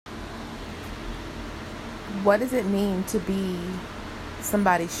What does it mean to be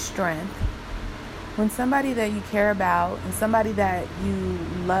somebody's strength? When somebody that you care about and somebody that you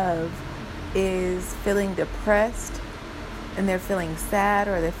love is feeling depressed and they're feeling sad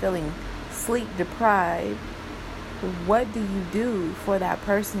or they're feeling sleep deprived, what do you do for that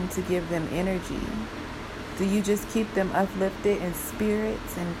person to give them energy? Do you just keep them uplifted in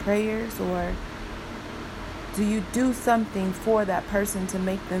spirits and prayers, or do you do something for that person to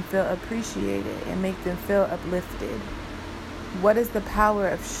make them feel appreciated and make them feel uplifted? What is the power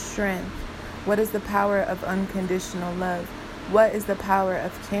of strength? What is the power of unconditional love? What is the power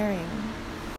of caring?